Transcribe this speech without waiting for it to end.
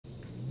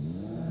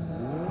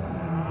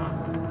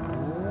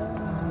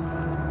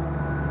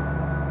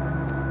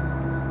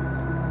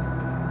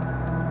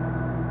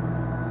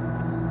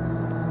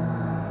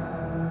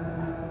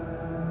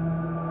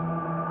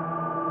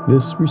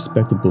This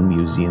respectable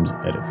museum's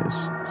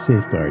edifice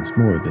safeguards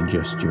more than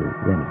just your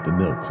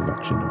run-of-the-mill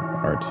collection of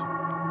art,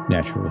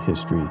 natural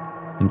history,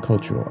 and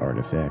cultural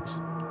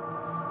artifacts.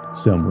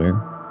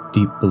 Somewhere,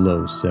 deep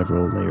below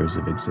several layers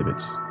of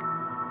exhibits,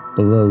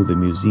 below the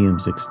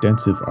museum's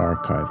extensive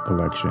archive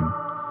collection,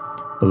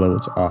 below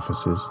its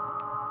offices,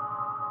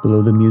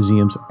 below the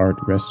museum's art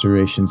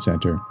restoration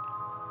center,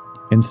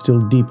 and still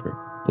deeper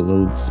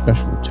below its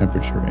special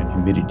temperature and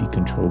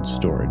humidity-controlled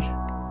storage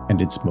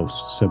and its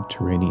most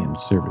subterranean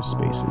service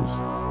spaces,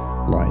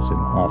 lies an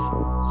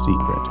awful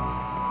secret.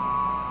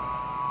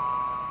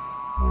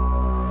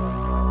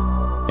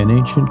 An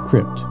ancient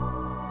crypt,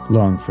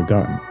 long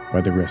forgotten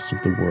by the rest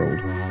of the world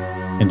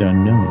and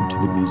unknown to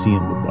the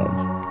museum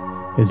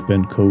above, has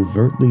been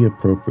covertly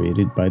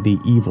appropriated by the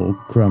evil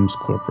Crumbs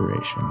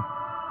Corporation.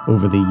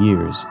 Over the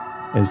years,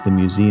 as the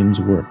museum's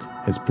work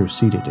has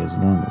proceeded as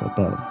normal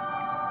above,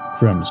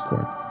 Crumbs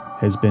Corp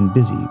has been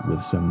busy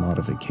with some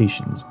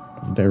modifications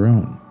of their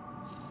own.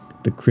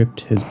 The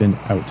crypt has been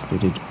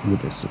outfitted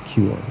with a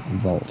secure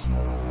vault.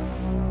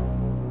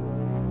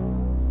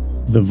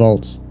 The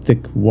vault's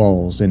thick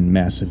walls and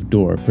massive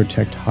door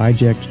protect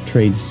hijacked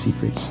trade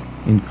secrets,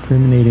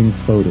 incriminating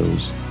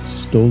photos,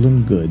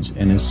 stolen goods,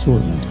 and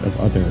assortment of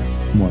other,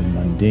 more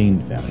mundane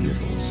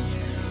valuables.